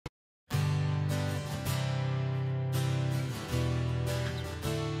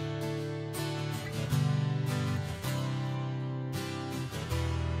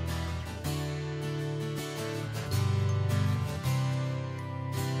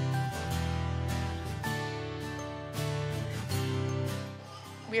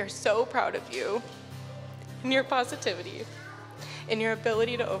We are so proud of you and your positivity and your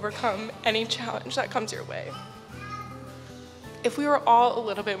ability to overcome any challenge that comes your way. If we were all a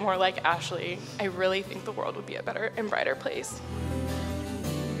little bit more like Ashley, I really think the world would be a better and brighter place.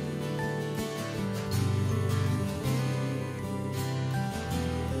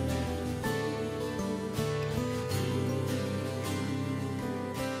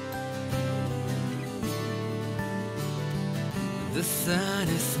 The sun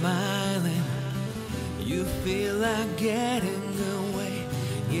is smiling, you feel like getting away,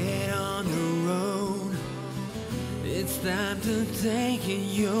 get on the road, it's time to take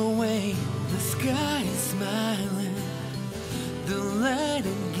it your way. The sky is smiling, don't let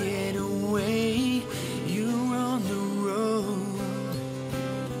it get away, you're on the road,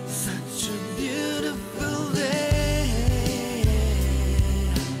 such a beautiful day.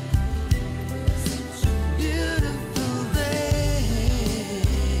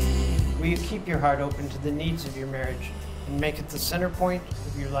 Will you keep your heart open to the needs of your marriage and make it the center point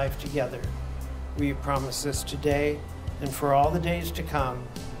of your life together? Will you promise this today and for all the days to come?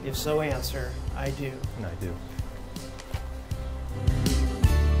 If so, answer, I do. And I do.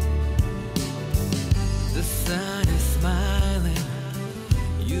 The sun is smiling,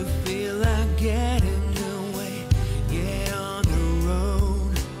 you feel like getting away, get on the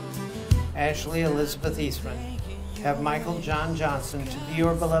road. Ashley Elizabeth Eastman, have Michael John Johnson to be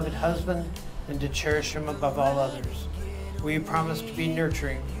your beloved husband and to cherish him above all others. Will you promise to be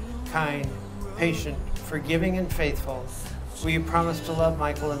nurturing, kind, patient, forgiving, and faithful? Will you promise to love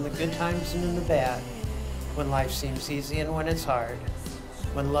Michael in the good times and in the bad, when life seems easy and when it's hard,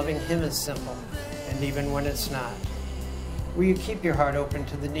 when loving him is simple and even when it's not? Will you keep your heart open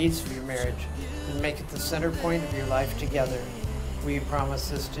to the needs of your marriage and make it the center point of your life together? Will you promise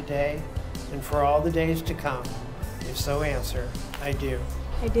this today and for all the days to come? If so, answer, I do.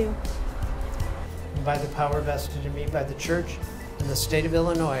 I do. And by the power vested in me by the Church and the state of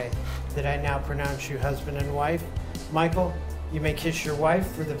Illinois, that I now pronounce you husband and wife. Michael, you may kiss your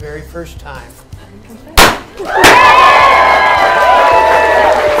wife for the very first time.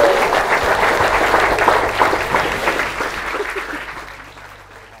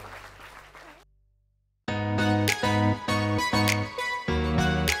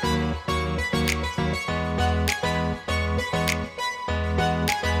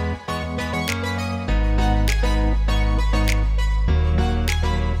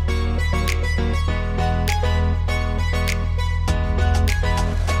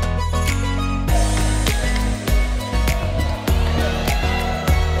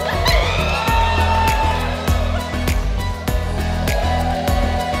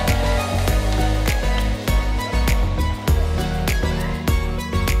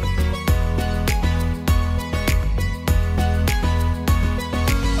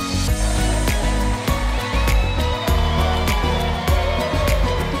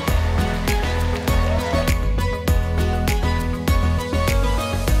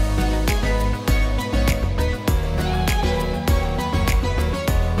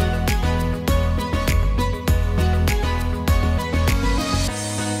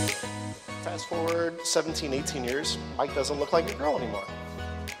 Fast forward 17, 18 years, Mike doesn't look like a girl anymore.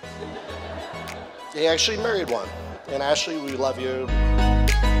 He actually married one. And Ashley, we love you.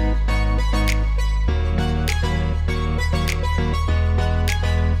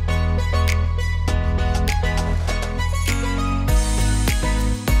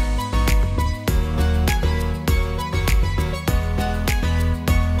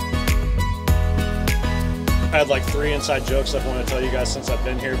 I had like 3 inside jokes I want to tell you guys since I've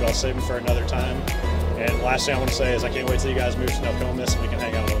been here, but I'll save them for another time. And last thing I want to say is I can't wait till you guys move to Nokomis and we can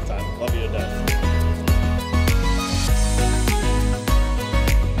hang out.